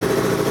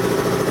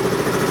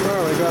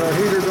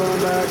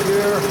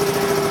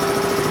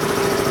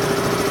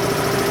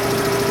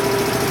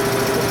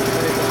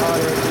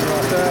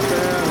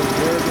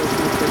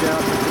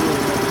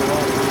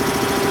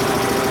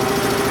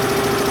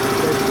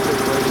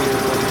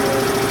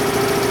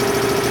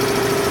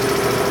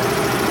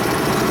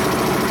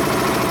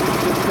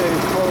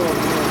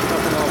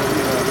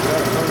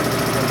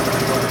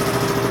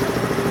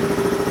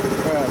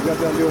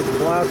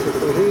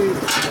the heat,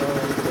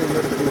 clean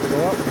this piece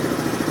up.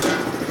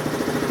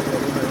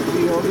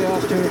 The old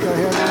gas tank I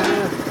had on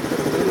there,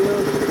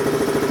 videos.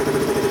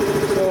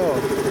 So, I'm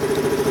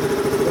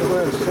going to go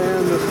ahead and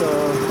sand this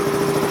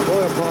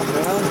oil pump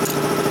down.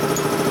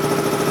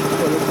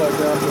 So it looks like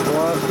after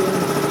blasting.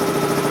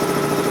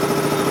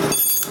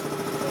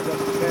 I've got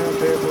the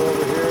sandpaper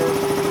over here.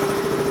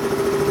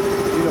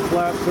 Need a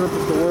flat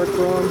surface to work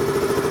from.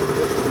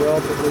 This is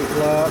relatively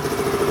flat.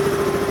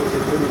 This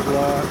is pretty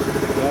flat.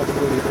 That's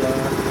pretty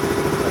flat.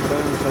 My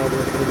band saw is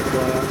pretty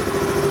flat.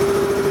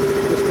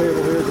 This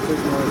table here is a big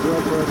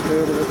drill press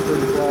table. It's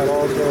pretty flat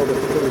also, but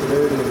it's pretty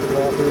dirty and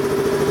floppy.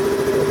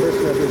 So first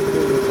I'm going to just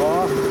clean this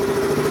off.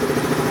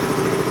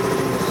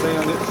 And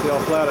sand it, see how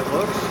flat it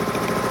looks.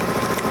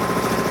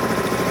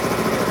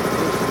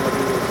 First I'm going to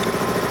do is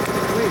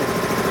clean it.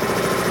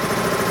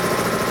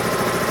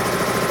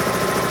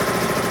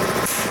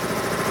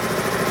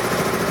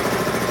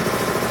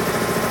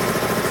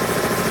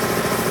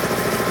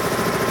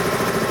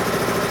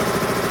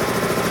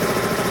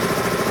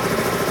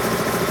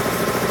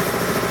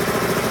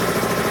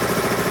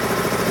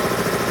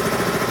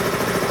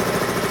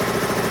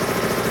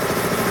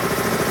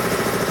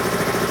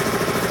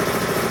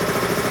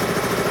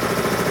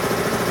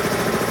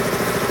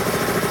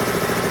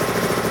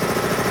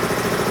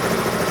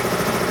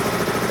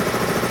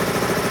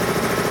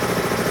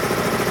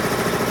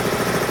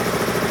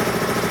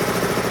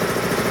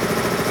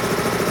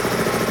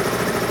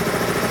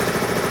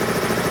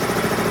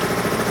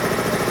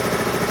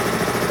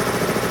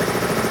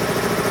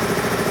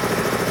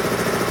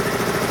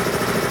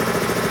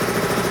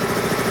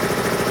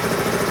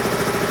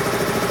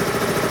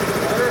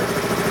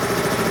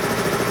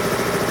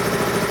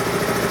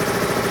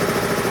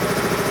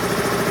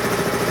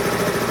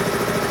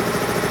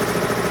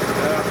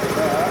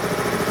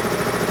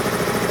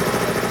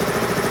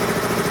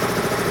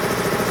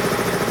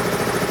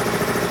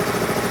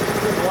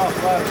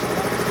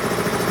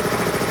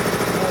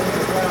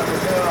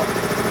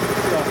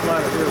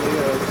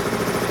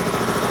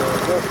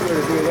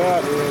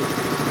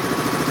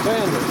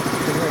 Sand it.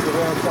 We're going to go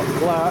down something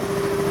flat.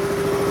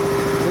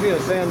 We need a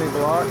sanding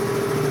block.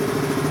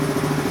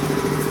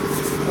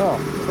 Oh,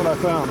 that's what I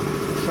found. A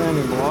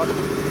sanding block.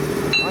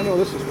 I know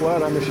this is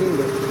flat. I machined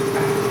it.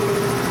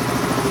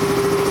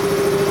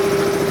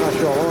 Not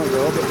sure how long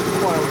ago, but it's a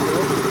while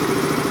ago.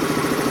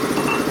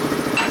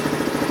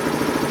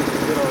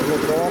 Get our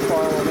little ball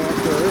file on that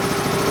first.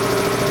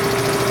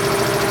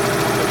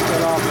 Let's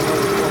cut off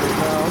another 20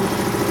 pounds.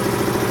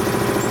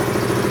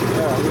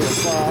 Yeah, a little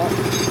flat.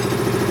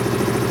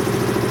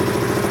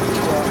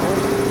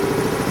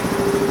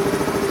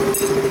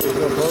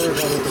 The burrs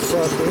on the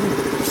compressor.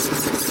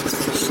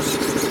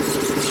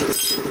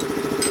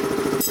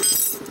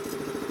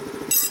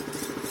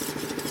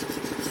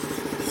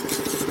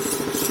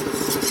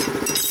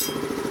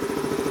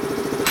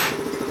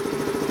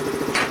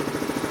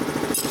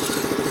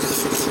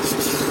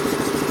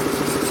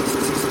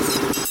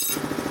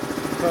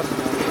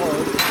 Pressing on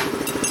hard.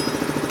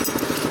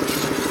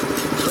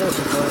 There's a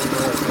burn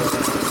right there.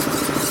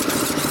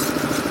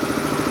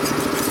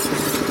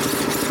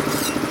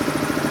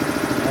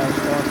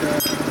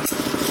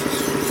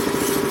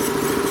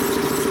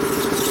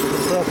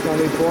 Pressed on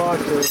each block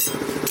for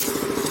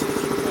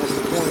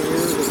after 20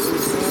 years at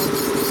least now.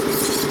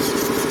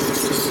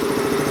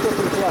 Still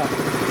pretty flat.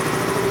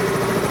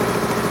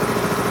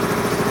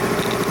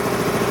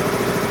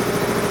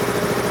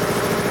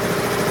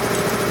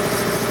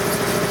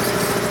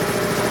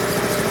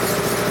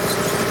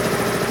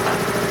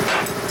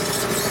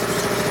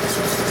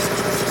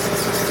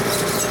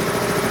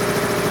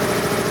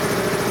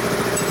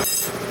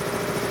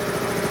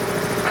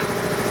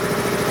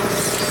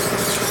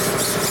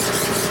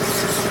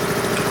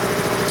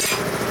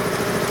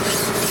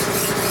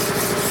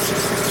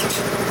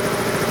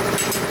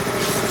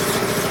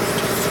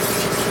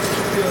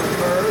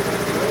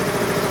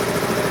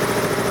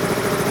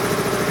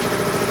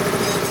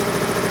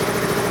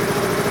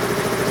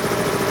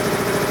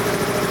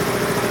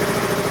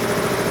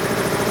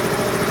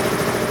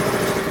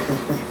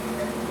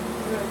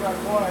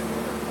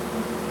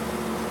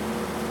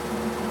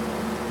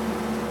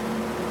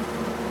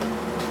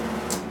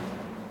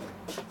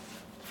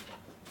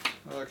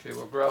 Okay,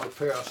 we'll grab a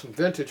pair of some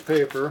vintage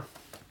paper.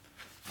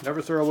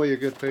 Never throw away your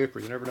good paper.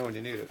 You never know when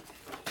you need it.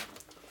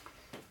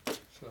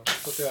 So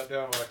put that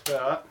down like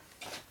that.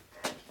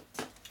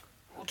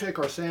 We'll take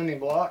our sanding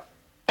block.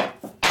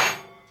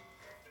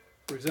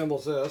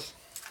 Resembles this.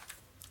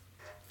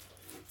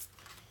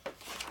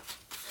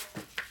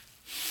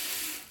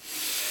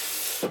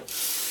 Let's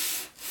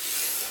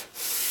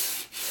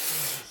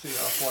see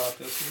how flat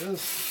this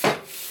is.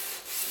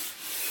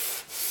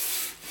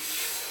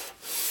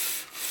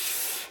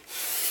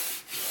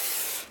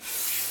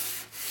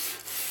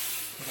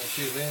 I don't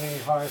see any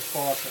high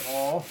spots at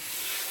all.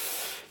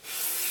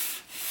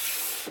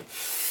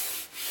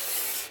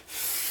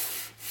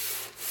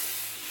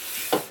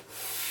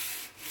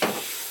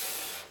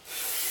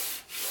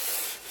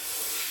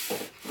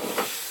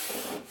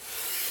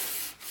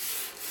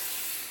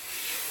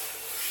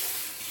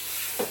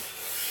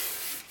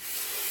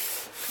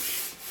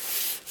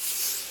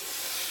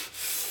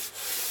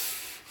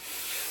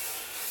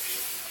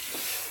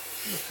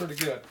 That's pretty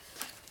good.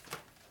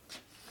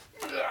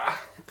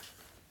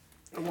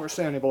 No more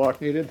sanding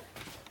block needed.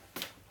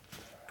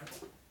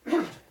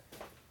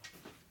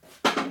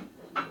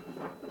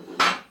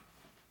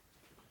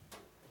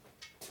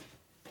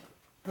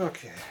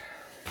 Okay.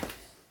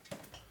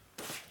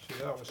 See,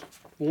 that was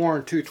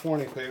worn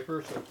 220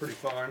 paper, so pretty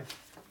fine.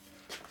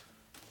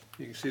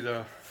 You can see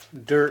the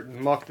dirt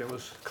and muck that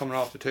was coming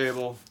off the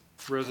table,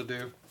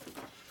 residue.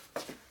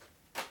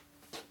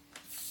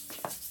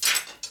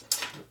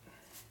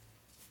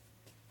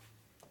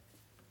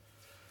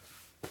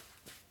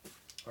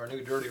 Our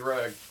new dirty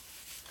rag.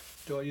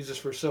 Don't use this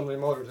for assembly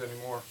motors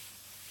anymore.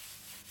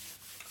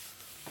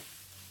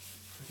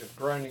 Get a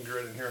grinding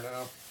grit in here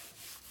now.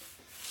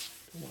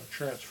 Don't want to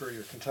transfer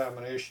your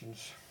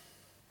contaminations.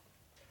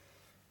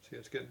 See,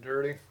 it's getting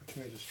dirty, which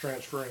means it's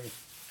transferring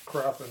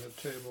crap into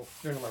the table,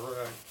 into my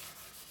rag.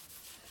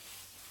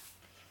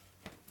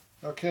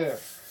 Okay.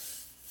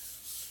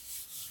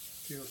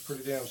 Feels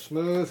pretty damn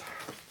smooth.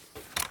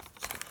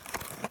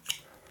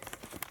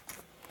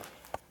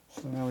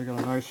 So now we got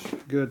a nice,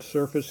 good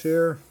surface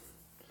here.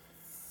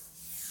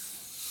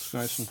 It's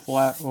nice and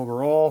flat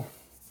overall.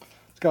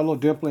 It's got a little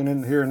dimpling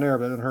in here and there,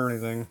 but it doesn't hurt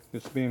anything.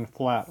 It's being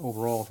flat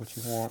overall is what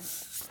you want.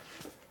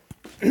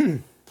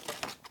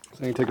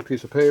 So you take a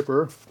piece of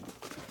paper,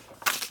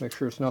 make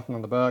sure it's nothing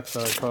on the back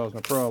side causing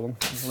a problem.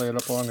 Lay it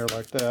up on there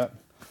like that.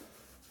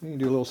 You can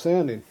do a little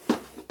sanding.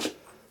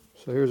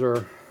 So here's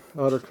our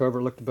outer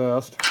cover, look the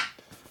best.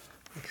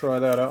 We'll try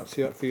that out and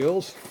see how it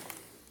feels.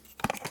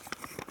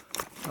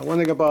 Now, one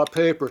thing about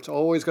paper, it's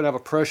always going to have a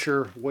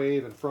pressure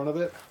wave in front of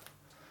it.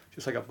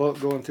 Just like a boat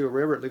going through a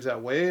river, it leaves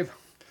that wave.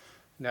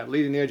 And that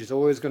leading edge is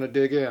always going to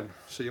dig in.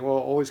 So you will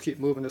always keep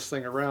moving this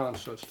thing around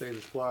so it stays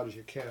as flat as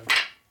you can.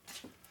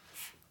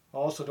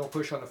 Also, don't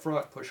push on the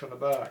front, push on the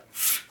back.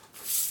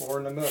 Or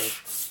in the middle.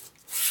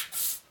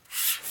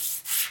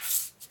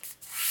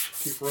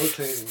 Keep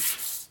rotating.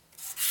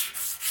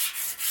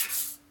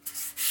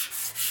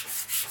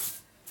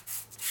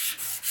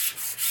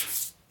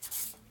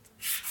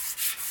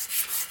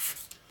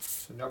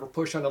 So never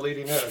push on the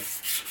leading edge.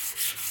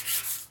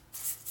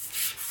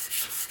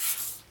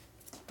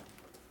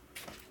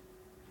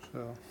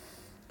 So,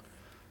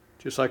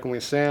 just like when we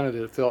sanded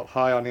it, it felt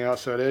high on the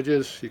outside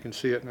edges. You can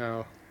see it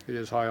now. It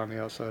is high on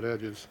the outside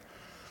edges.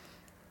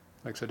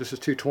 Like I said, this is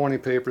 220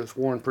 paper that's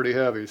worn pretty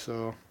heavy,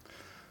 so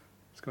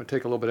it's going to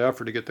take a little bit of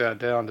effort to get that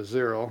down to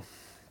zero.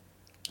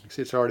 You can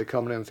see it's already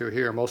coming in through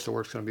here. Most of the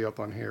work's going to be up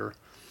on here.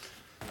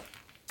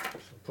 So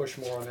push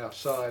more on that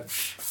side.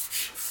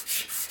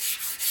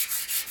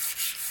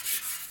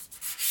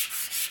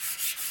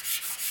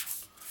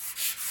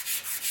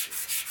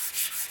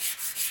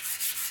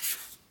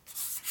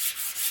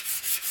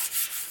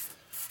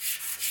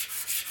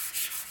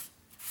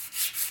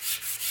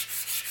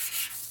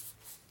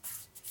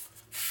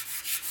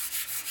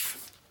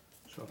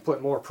 So I'm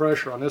putting more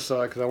pressure on this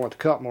side because I want to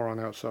cut more on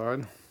that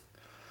side. So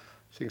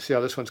you can see how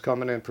this one's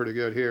coming in pretty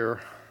good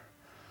here.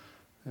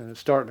 And it's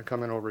starting to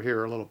come in over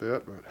here a little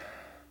bit, but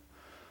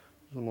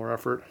a little more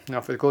effort. Now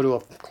if I go to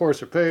a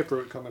coarser paper,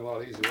 it would come in a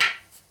lot easier.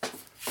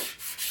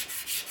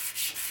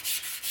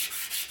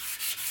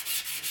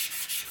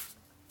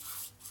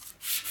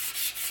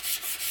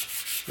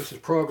 This is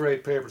pro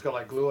grade paper. It's got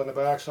like glue on the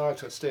backside,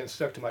 so it's staying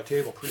stuck to my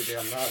table pretty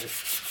damn nice.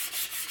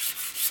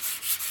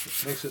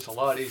 It makes this a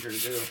lot easier to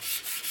do.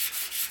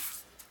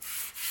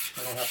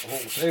 I don't have to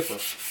hold the paper.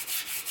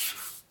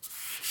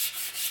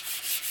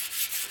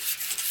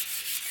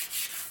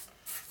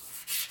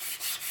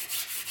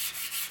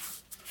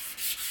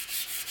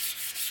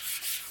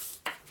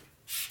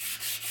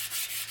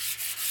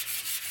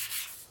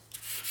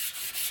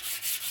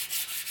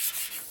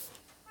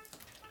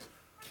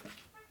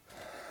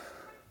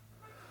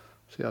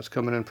 See how it's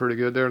coming in pretty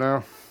good there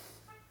now?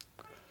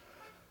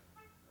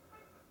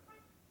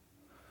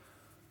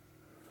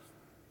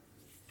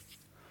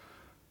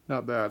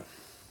 Not bad.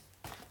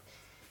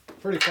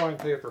 Pretty fine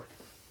paper.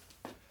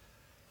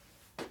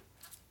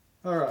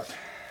 Alright.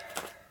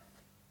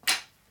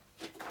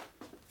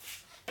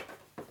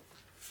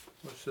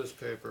 What's this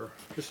paper?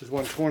 This is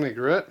 120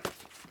 grit.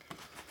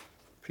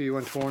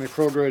 P120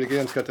 Pro Grade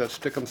again. It's got that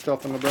stickum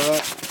stuff on the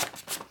back.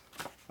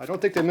 I don't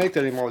think they make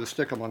that anymore with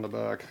the stickum on the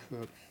back,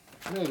 but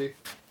maybe.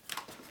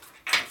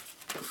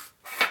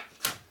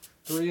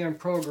 3M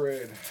Pro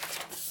Grade.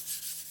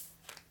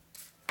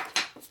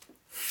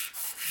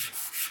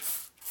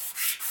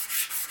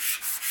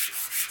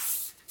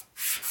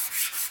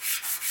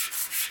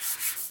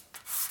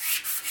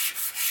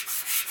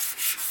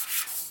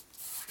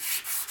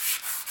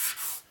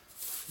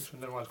 This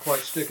one didn't want to quite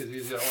stick as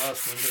easy as that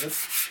last one did.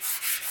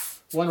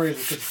 One reason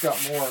is because it's got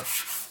more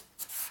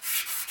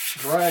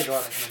drag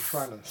on it when I'm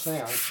trying to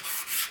sand.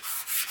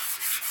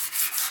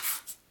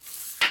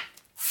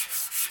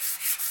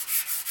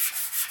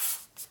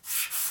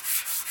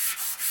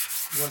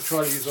 You want to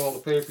try to use all the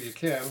paper you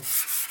can.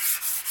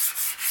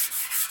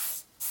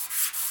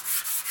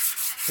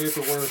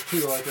 Paper wears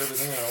too, like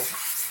everything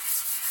else.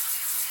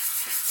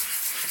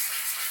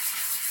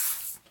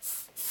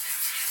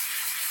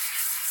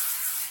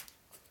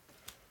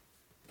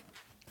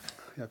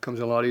 Yeah, it comes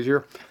in a lot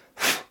easier.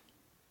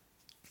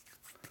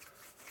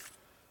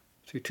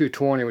 See,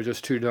 220 was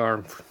just too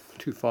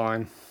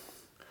fine.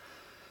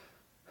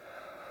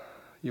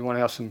 You want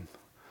to have some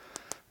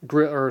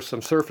grit or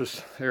some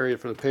surface area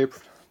for the paper,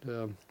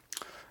 the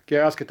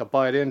gasket to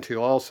bite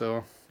into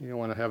also. You don't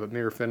want to have a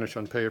mirror finish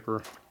on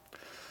paper.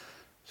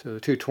 So the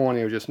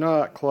 220 was just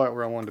not quite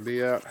where I wanted to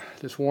be at.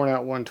 This worn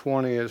out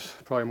 120 is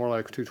probably more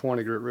like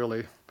 220 grit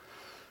really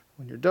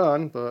when you're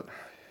done, but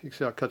you can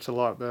see how it cuts a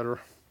lot better.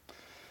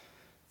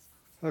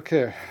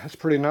 Okay, that's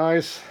pretty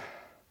nice.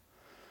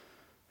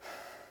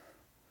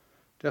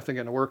 Definitely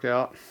getting a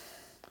workout.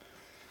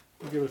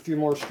 We'll give it a few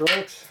more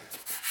strokes.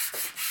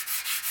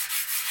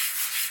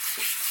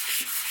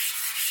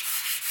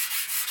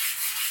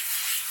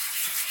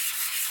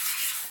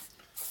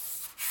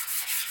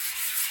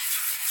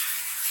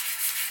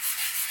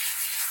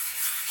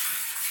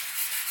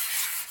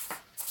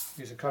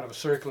 Using kind of a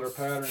circular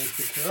pattern, as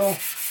you can tell.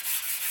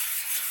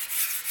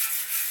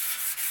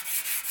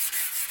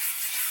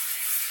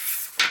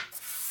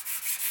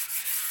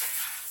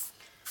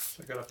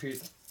 So I got a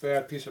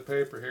bad piece of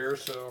paper here,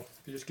 so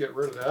if you just get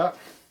rid of that,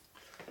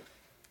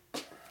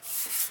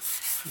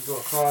 you go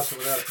across it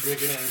without it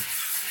digging in.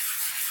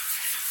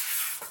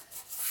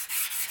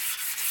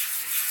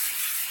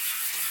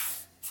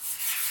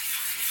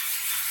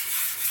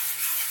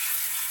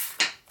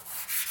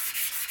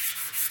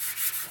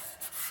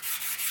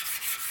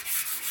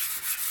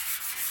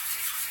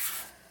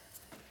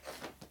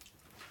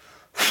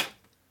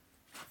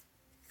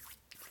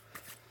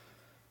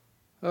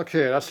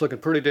 Okay, that's looking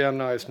pretty damn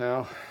nice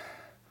now.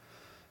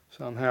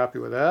 So I'm happy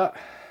with that.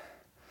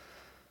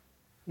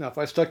 Now if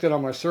I stuck that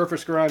on my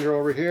surface grinder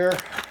over here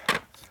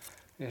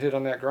and hit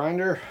on that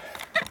grinder,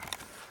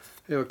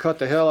 it would cut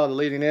the hell out of the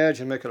leading edge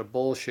and make it a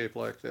bowl shape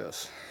like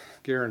this.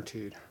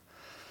 Guaranteed.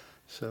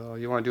 So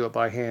you want to do it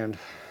by hand.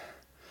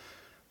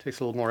 Takes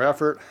a little more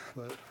effort,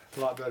 but it's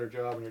a lot better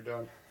job when you're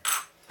done.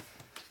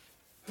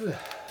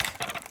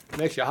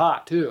 Makes you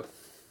hot too.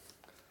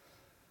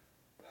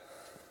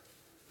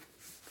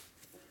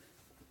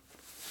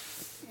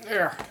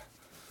 There.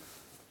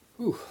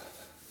 Ooh,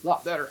 a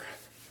lot better.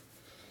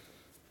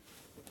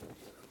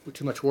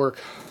 Too much work.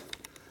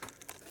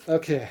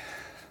 Okay.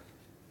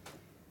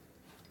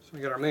 So we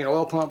got our main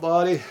oil pump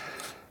body.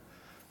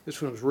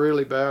 This one was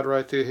really bad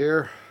right through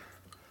here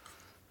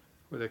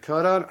where they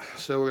cut on it.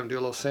 So we're going to do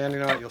a little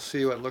sanding on it. You'll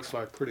see what it looks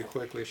like pretty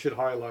quickly. It should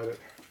highlight it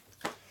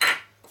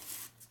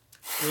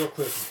real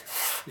quickly.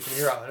 You can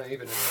hear how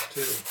uneven it is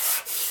too.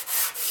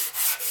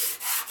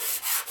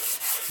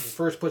 When you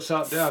first put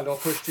something down, don't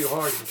push too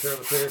hard, you can tear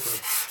the paper.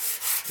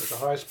 Because the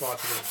high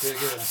spots are going to dig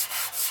in.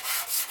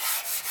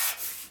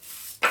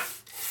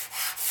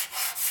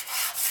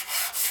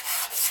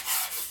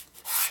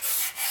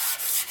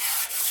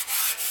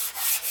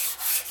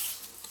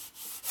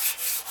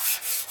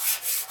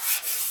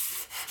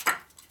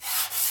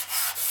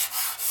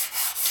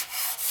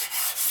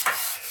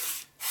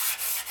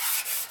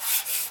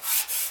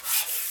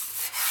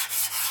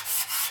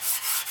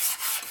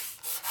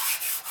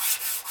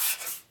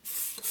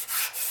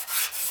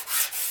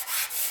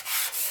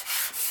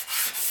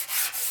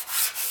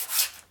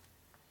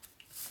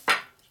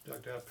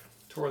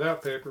 Tore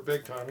that paper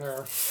big time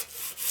there.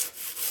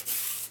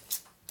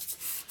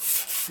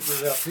 Get rid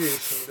of that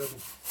piece so it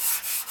doesn't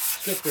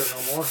stick there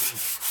no more and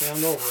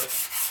sand over it.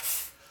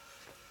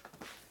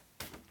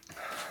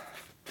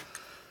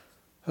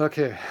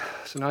 Okay,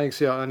 so now you can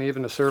see how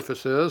uneven the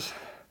surface is.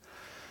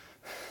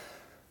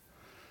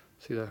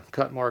 See the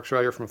cut marks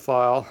right here from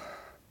file.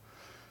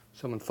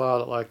 Someone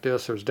filed it like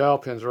this. There's dowel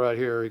pins right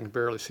here. You can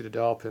barely see the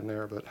dowel pin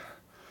there, but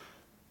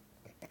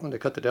when they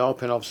cut the dowel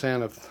pin off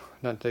sand, if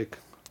not they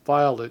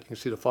filed it, you can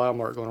see the file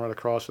mark going right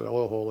across where the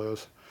oil hole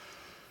is.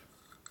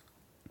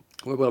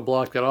 We would have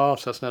blocked that off,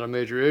 so that's not a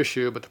major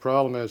issue, but the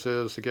problem is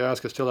the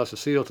gasket still has to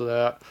seal to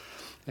that,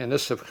 and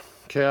this is a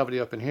cavity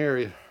up in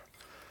here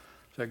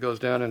that goes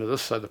down into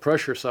this side, the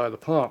pressure side of the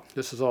pump.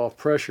 This is all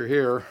pressure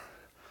here.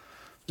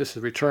 This is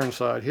the return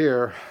side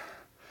here.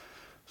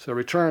 So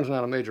return's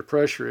not a major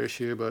pressure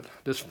issue, but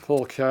this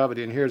whole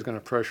cavity in here is going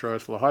to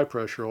pressurize full of high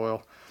pressure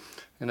oil,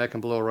 and that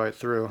can blow right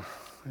through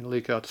and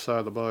leak out the side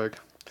of the bike.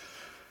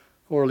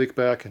 Or leak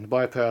back and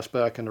bypass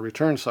back in the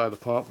return side of the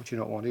pump, which you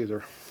don't want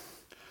either.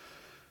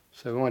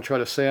 So we want to try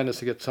to sand this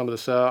to get some of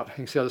this out. You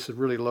can see how this is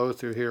really low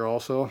through here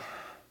also.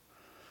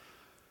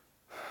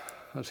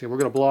 Let's see, we're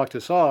going to block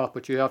this off,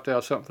 but you have to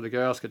have something for the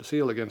gasket to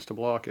seal against to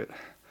block it.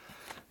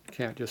 You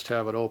can't just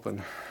have it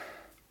open.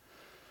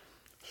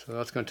 So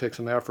that's going to take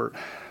some effort.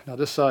 Now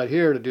this side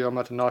here to do, I'm going to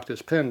have to knock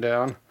this pin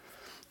down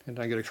and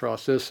then get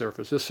across this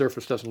surface. This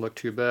surface doesn't look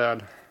too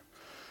bad.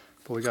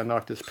 But we got to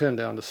knock this pin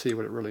down to see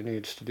what it really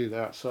needs to do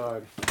that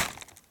side.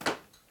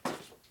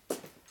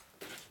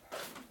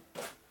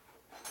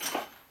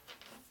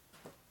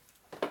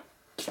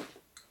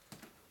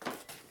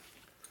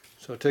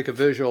 So take a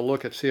visual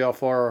look at see how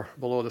far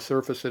below the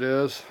surface it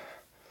is.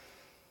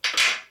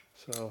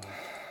 So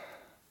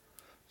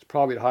it's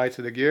probably the height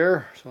of the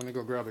gear. So let me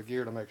go grab a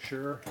gear to make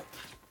sure.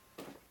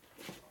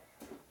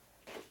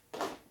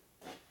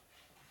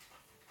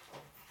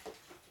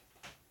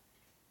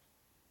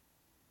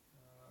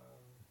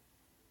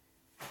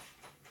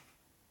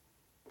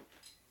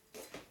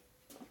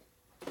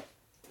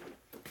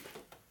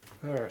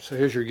 Alright, so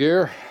here's your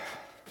gear.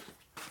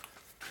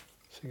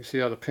 So you can see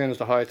how the pin is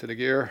the height of the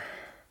gear.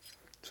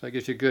 So that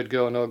gives you a good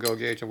go, no-go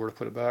gauge on where to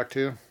put it back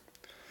to.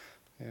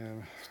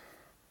 And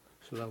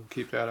so that will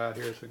keep that out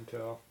here so you can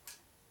tell.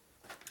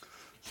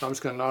 So I'm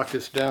just going to knock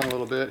this down a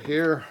little bit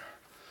here.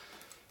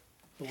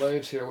 The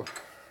blades here,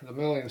 the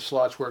milling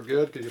slots work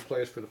good, gives you a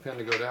place for the pin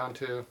to go down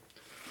to.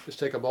 Just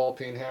take a ball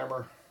peen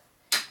hammer,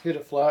 hit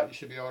it flat, you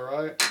should be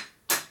alright.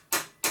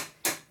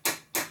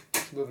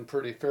 It's moving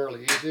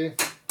fairly easy.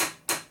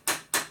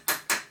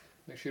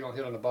 Make sure you don't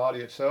hit on the body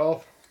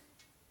itself.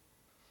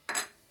 Okay,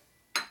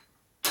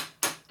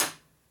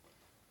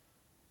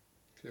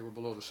 we're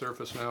below the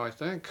surface now, I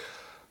think.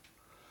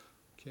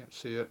 Can't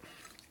see it.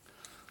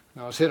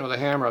 Now I was hitting with a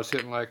hammer, I was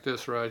hitting like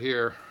this right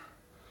here,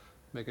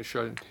 making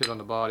sure I didn't hit on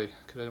the body,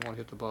 because I didn't want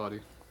to hit the body.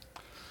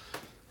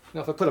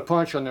 Now if I put a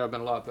punch on there, I've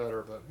been a lot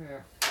better, but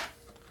yeah.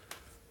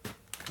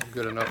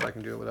 Good enough I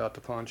can do it without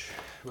the punch,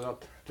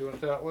 without doing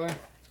it that way.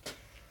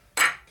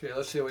 Okay,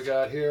 let's see what we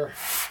got here.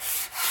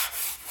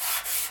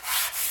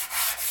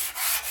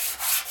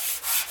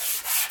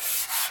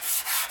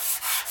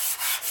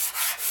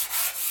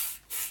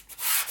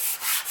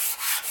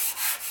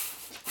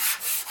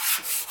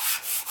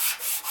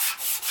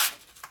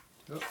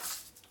 Yep.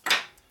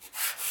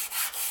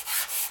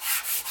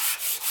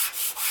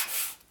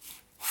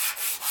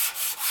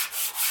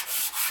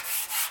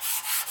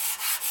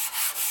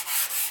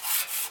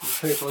 This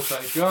paper looks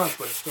like junk,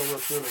 but it still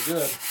looks really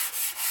good. A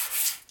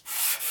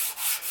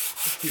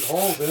few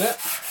holes in it.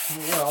 Oh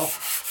well.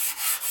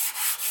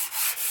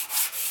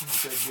 No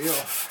big deal.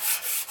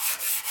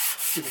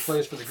 Keep a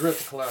place for the grit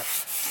to collect.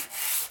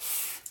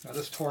 Now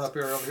this torn up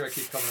area over here I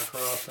keep coming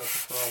across,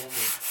 that's the problem.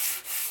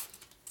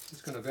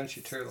 It's going to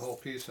eventually tear the whole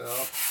piece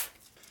out.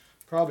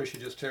 Probably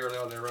should just tear it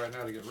out of there right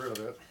now to get rid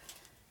of it.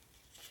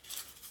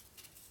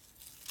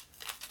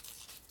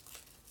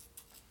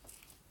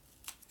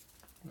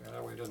 Yeah,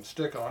 that way it doesn't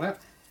stick on it.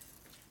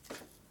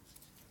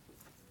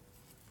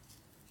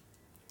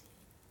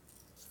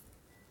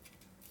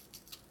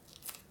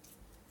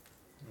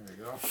 There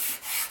you go.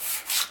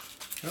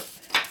 Yep.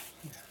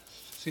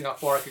 See how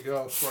far I could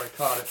go before I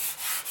caught it.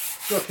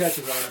 Still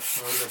catches on it,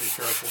 so we gotta be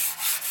careful.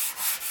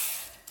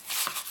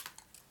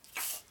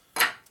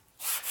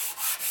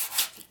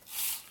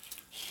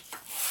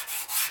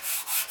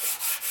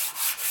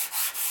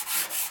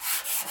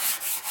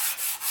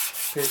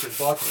 Paper's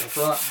buckling in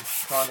front and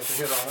causing it to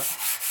hit on it.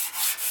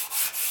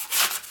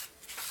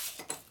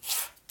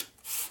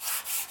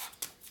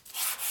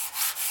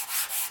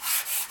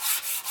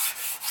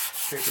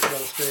 Paper's got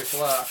to stay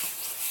flat.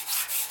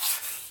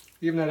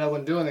 Even though I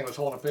wouldn't do anything, it was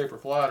holding the paper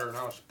flatter,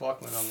 now it's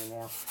buckling on me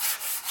more.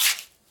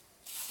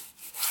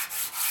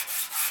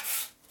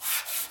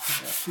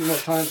 Yeah, a few more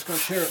times it's going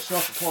to tear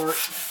itself apart.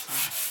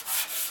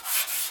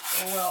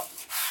 Oh well.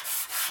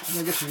 I'm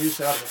going to get some use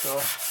out of it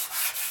though.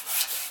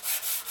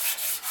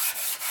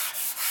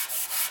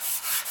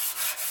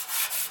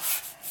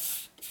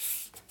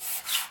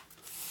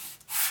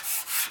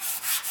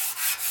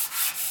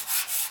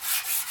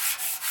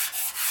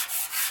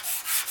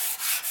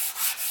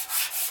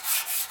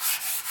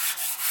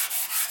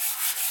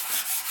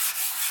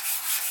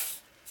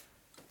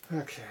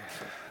 Okay,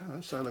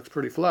 that side looks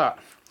pretty flat.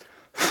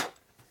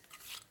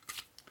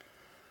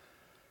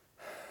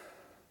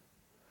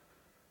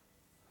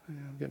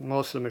 I'm getting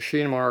most of the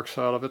machine marks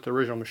out of it. The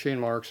original machine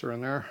marks are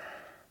in there.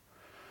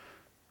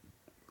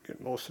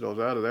 Getting most of those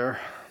out of there.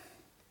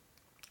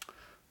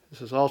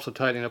 This is also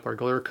tightening up our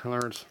glare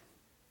clearance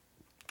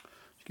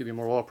to give you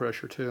more oil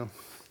pressure too.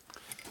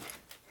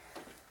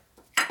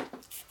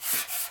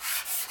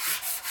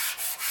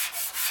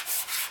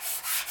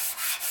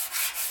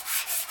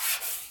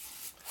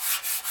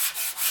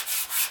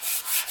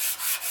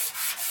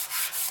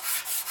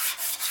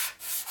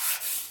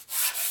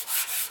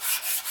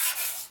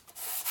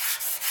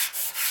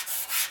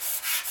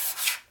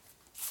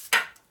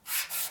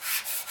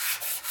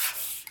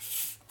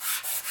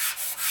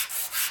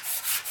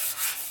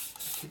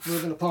 Keep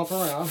moving the pump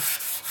around.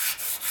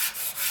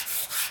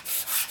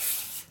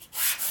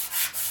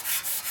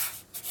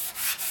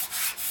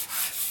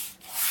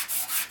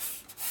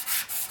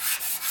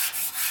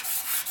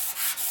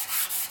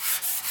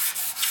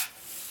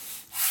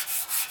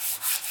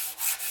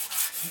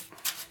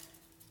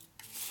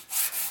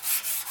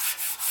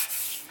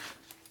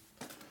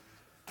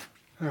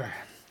 Alright.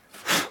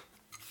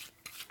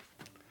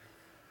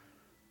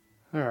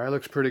 Alright,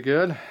 looks pretty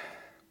good.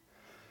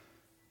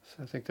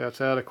 I think that's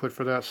adequate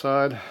for that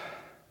side.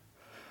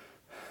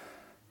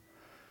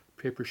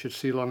 Paper should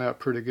seal on that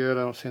pretty good.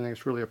 I don't see anything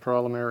that's really a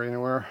problem area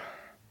anywhere.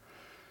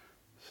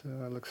 So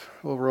that looks,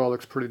 overall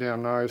looks pretty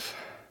damn nice.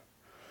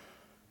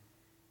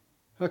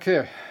 Okay,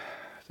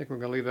 I think we're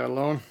going to leave that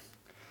alone.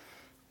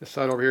 This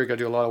side over here, got to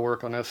do a lot of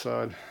work on this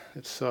side.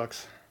 It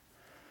sucks.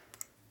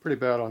 Pretty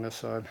bad on this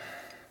side.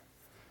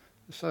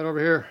 This side over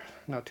here,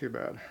 not too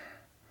bad. I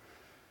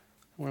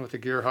wonder what the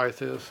gear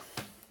height is.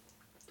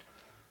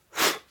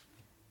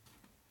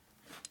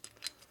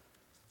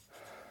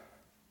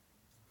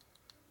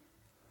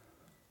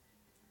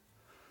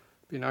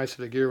 Be nice if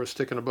the gear was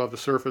sticking above the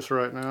surface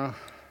right now.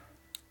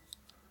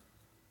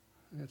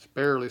 It's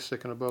barely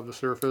sticking above the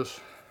surface.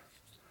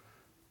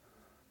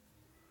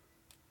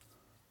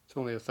 It's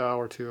only a thou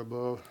or two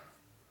above.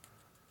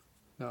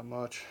 Not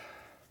much.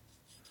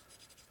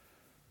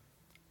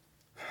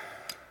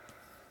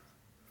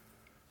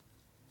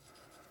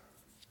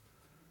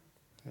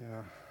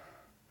 Yeah.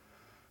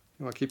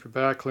 You want to keep your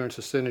back clearance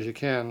as thin as you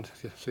can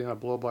so you don't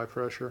blow by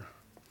pressure.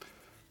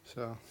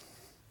 So,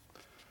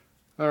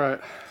 alright.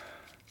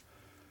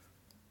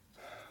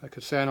 I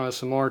could sand on it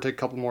some more, take a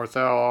couple more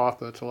thou off,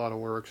 but it's a lot of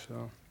work, so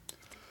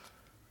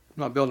I'm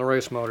not building a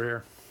race motor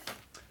here.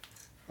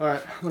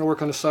 Alright, I'm going to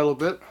work on this side a little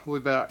bit.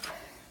 We'll be back.